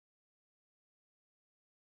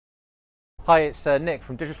Hi, it's Nick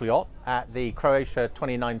from Digital Yacht at the Croatia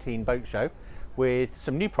 2019 boat show with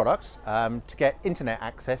some new products to get internet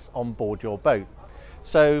access on board your boat.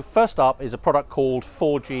 So first up is a product called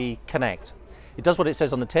 4GConnect. It does what it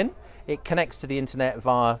says on the tin. It connects to the internet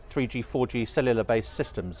via 3G, 4G cellular based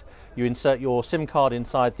systems. You insert your SIM card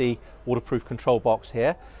inside the waterproof control box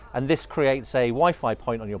here, and this creates a Wi-Fi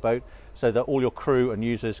point on your boat so that all your crew and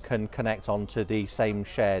users can connect onto the same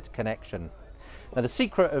shared connection. Now the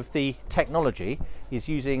secret of the technology is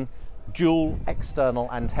using dual external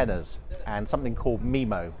antennas and something called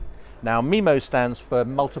MIMO. Now MIMO stands for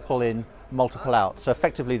multiple in, multiple out. So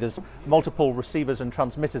effectively there's multiple receivers and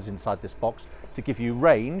transmitters inside this box to give you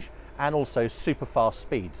range and also super fast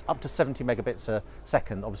speeds, up to 70 megabits a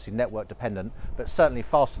second, obviously network dependent, but certainly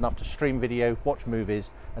fast enough to stream video, watch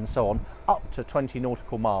movies and so on, up to 20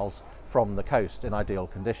 nautical miles from the coast in ideal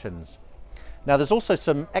conditions. Now there's also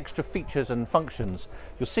some extra features and functions.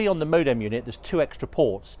 You'll see on the modem unit there's two extra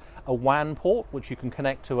ports, a WAN port which you can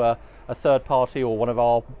connect to a third party or one of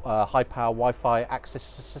our high power Wi-Fi access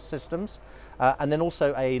systems, and then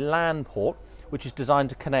also a LAN port which is designed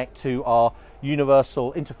to connect to our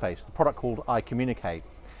universal interface, the product called iCommunicate.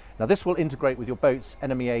 Now this will integrate with your boat's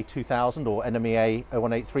NMEA 2000 or NMEA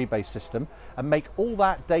 0183 based system and make all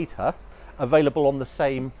that data available on the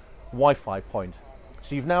same Wi-Fi point.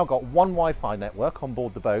 So you've now got one Wi-Fi network on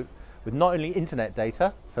board the boat with not only internet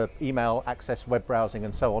data for email access, web browsing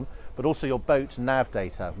and so on, but also your boat's nav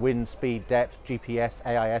data, wind, speed, depth, GPS,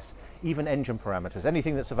 AIS, even engine parameters,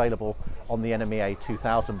 anything that's available on the NMEA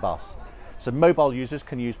 2000 bus. So mobile users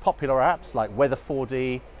can use popular apps like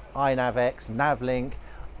Weather4D, iNavX, Navlink,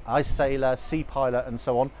 iSailor, SeaPilot and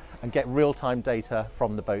so on, and get real-time data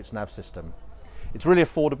from the boat's nav system. It's really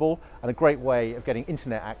affordable and a great way of getting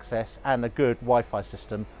internet access and a good Wi-Fi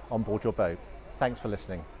system on board your boat. Thanks for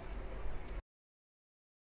listening.